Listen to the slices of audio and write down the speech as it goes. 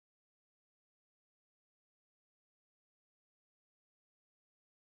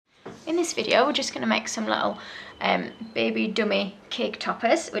in this video we're just going to make some little baby dummy cake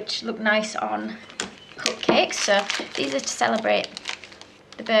toppers which look nice on cupcakes. So these are to celebrate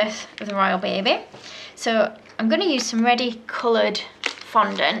the birth of the royal baby. So I'm going to use some ready coloured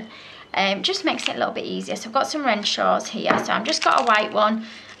fondant. Just makes it a little bit easier. So I've got some Renshaws here. So I've just got a white one,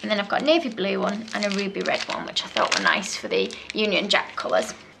 and then I've got a navy blue one and a ruby red one, which I thought were nice for the Union Jack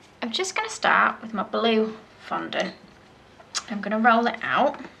colours. I'm just going to start with my blue fondant. I'm going to roll it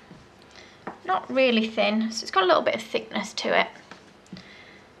out. Not really thin, so it's got a little bit of thickness to it.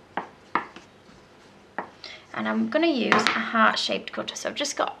 And I'm going to use a heart-shaped cutter. So I've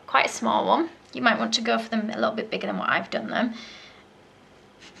just got quite a small one. You might want to go for them a little bit bigger than what I've done them.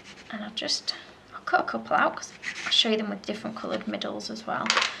 And I'll cut a couple out because I'll show you them with different coloured middles as well.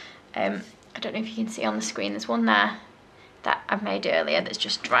 I don't know if you can see on the screen, there's one there that I've made earlier that's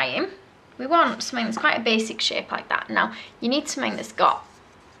just drying. We want something that's quite a basic shape like that. Now, you need something that's got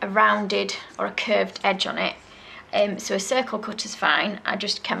a rounded or a curved edge on it. So a circle cutter's fine. I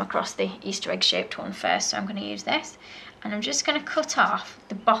just came across the Easter egg shaped one first, so I'm going to use this. And I'm just going to cut off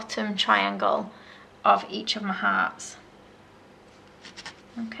the bottom triangle of each of my hearts.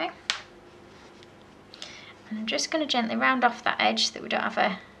 Okay. And I'm just going to gently round off that edge so that we don't have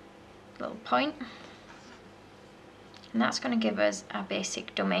a little point. And that's going to give us our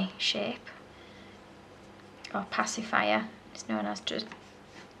basic dummy shape, or pacifier, it's known as to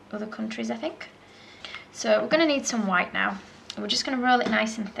other countries, I think. So we're going to need some white now. We're just going to roll it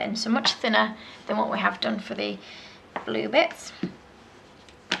nice and thin, so much thinner than what we have done for the blue bits.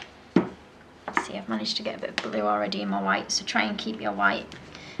 See, I've managed to get a bit of blue already in my white, so try and keep your white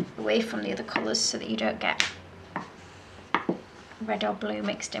away from the other colours so that you don't get red or blue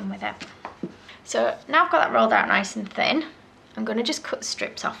mixed in with it. So now I've got that rolled out nice and thin, I'm going to just cut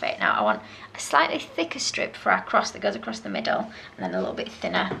strips off it. Now I want a slightly thicker strip for our cross that goes across the middle, and then a little bit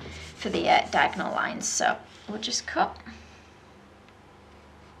thinner for the diagonal lines. So we'll just cut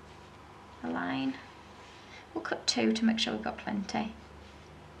a line. We'll cut two to make sure we've got plenty.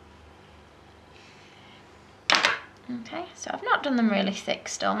 Okay, so I've not done them really thick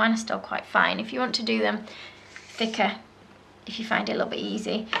still, mine are still quite fine. If you want to do them thicker, if you find it a little bit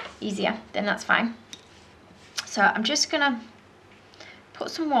easier, then that's fine. So I'm just gonna put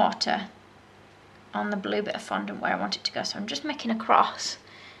some water on the blue bit of fondant where I want it to go. So I'm just making a cross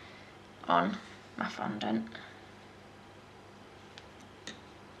on my fondant.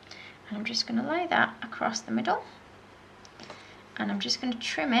 And I'm just gonna lay that across the middle. And I'm just gonna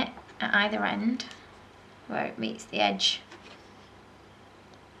trim it at either end where it meets the edge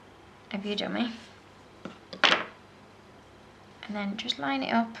of your dummy. And then just line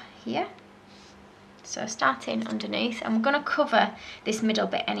it up here. So starting underneath, I'm going to cover this middle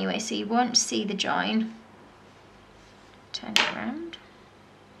bit anyway, so you won't see the join. Turn it around.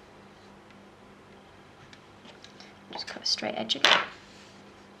 Just cut a straight edge again.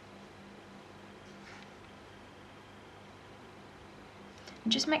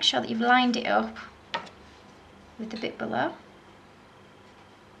 And just make sure that you've lined it up with the bit below.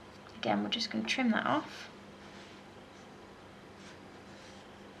 Again, we're just going to trim that off.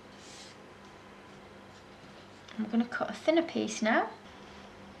 I'm going to cut a thinner piece now.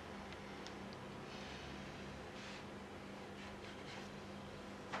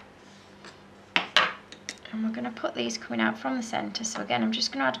 And we're going to put these coming out from the centre. So again, I'm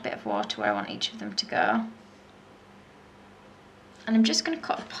just going to add a bit of water where I want each of them to go. And I'm just going to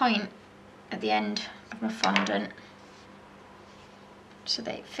cut a point at the end of my fondant so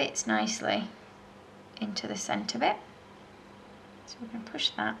that it fits nicely into the centre bit. So we're going to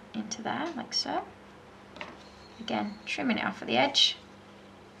push that into there like so. Again, trimming it off at the edge,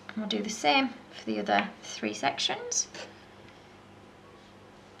 and we'll do the same for the other three sections.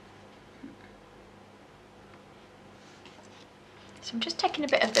 So I'm just taking a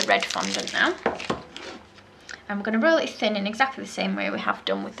bit of the red fondant now, and we're going to roll it thin in exactly the same way we have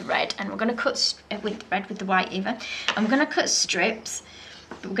done with the red, and we're going to cut with the red, with the white even, and we're going to cut strips,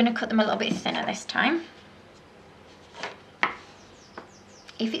 but we're going to cut them a little bit thinner this time.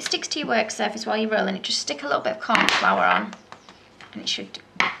 If it sticks to your work surface while you're rolling it, just stick a little bit of corn flour on and it should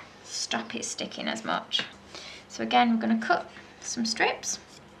stop it sticking as much. So again, we're going to cut some strips.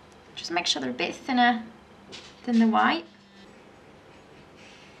 Just make sure they're a bit thinner than the white.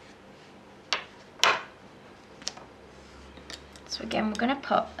 So again, we're going to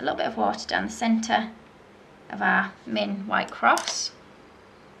put a little bit of water down the centre of our main white cross.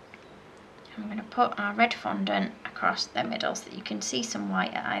 I'm going to put our red fondant across the middle so that you can see some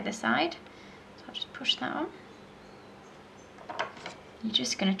white at either side. So I'll just push that on. You're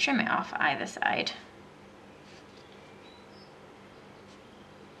just going to trim it off either side.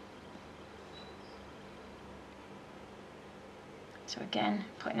 So again,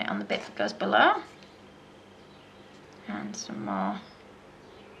 putting it on the bit that goes below, and some more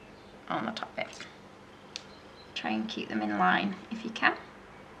on the top bit. Try and keep them in line if you can.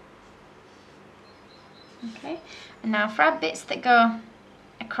 Okay, and now for our bits that go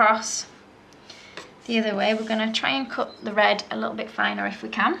across the other way, we're going to try and cut the red a little bit finer if we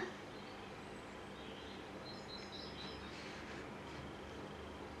can.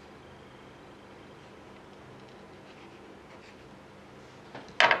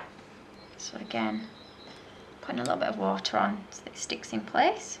 So again, putting a little bit of water on so that it sticks in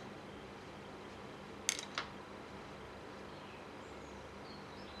place.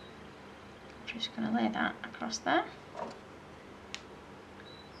 I'm just going to lay that across there.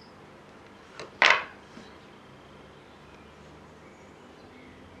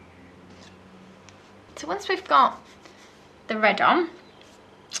 So once we've got the red on,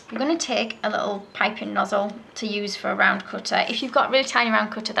 we're going to take a little piping nozzle to use for a round cutter. If you've got a really tiny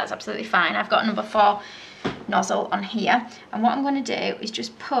round cutter, that's absolutely fine. I've got a number 4 nozzle on here, and what I'm going to do is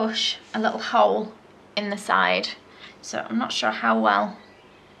just push a little hole in the side. So I'm not sure how well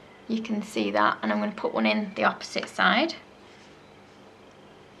you can see that, and I'm going to put one in the opposite side.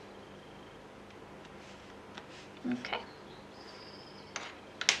 Okay.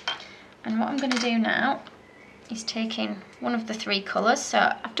 And what I'm going to do now is taking one of the 3 colours. So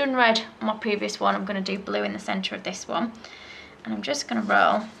I've done red on my previous one, I'm going to do blue in the centre of this one. And I'm just going to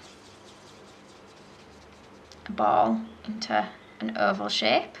roll a ball into an oval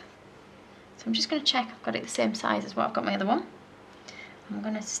shape. So I'm just going to check I've got it the same size as what I've got my other one. I'm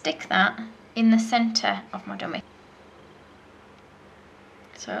going to stick that in the centre of my dummy.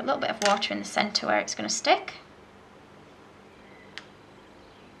 So a little bit of water in the centre where it's going to stick.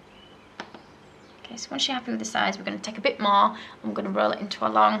 Okay, so once you're happy with the size, we're going to take a bit more and we're going to roll it into a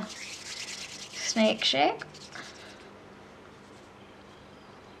long snake shape.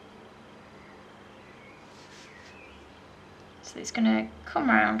 So it's going to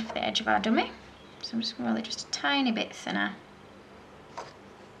come around for the edge of our dummy. So I'm just going to roll it just a tiny bit thinner.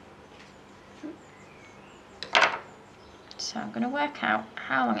 So I'm going to work out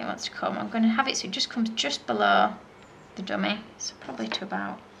how long it wants to come. I'm going to have it so it just comes just below the dummy, so probably to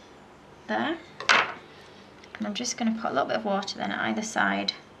about there. And I'm just going to put a little bit of water then at either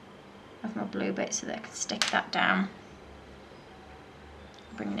side of my blue bit so that I can stick that down.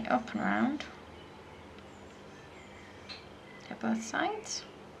 Bringing it up and around at both sides.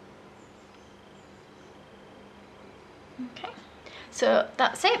 Okay, so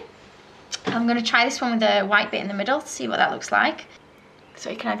that's it. I'm going to try this one with the white bit in the middle to see what that looks like.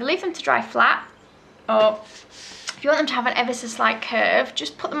 So you can either leave them to dry flat, or if you want them to have an ever so slight curve,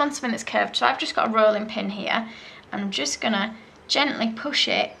 just put them on something that's curved. So I've just got a rolling pin here, and I'm just going to gently push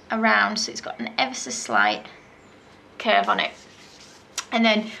it around so it's got an ever so slight curve on it. And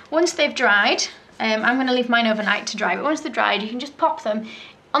then once they've dried, I'm going to leave mine overnight to dry, but once they're dried you can just pop them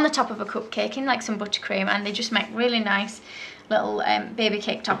on the top of a cupcake in like some buttercream, and they just make really nice little baby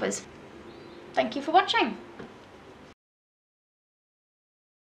cake toppers. Thank you for watching.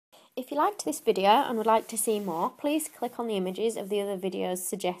 If you liked this video and would like to see more, please click on the images of the other videos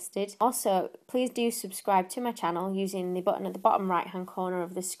suggested. Also, please do subscribe to my channel using the button at the bottom right hand corner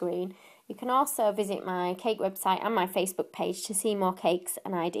of the screen. You can also visit my cake website and my Facebook page to see more cakes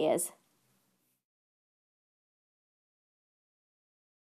and ideas.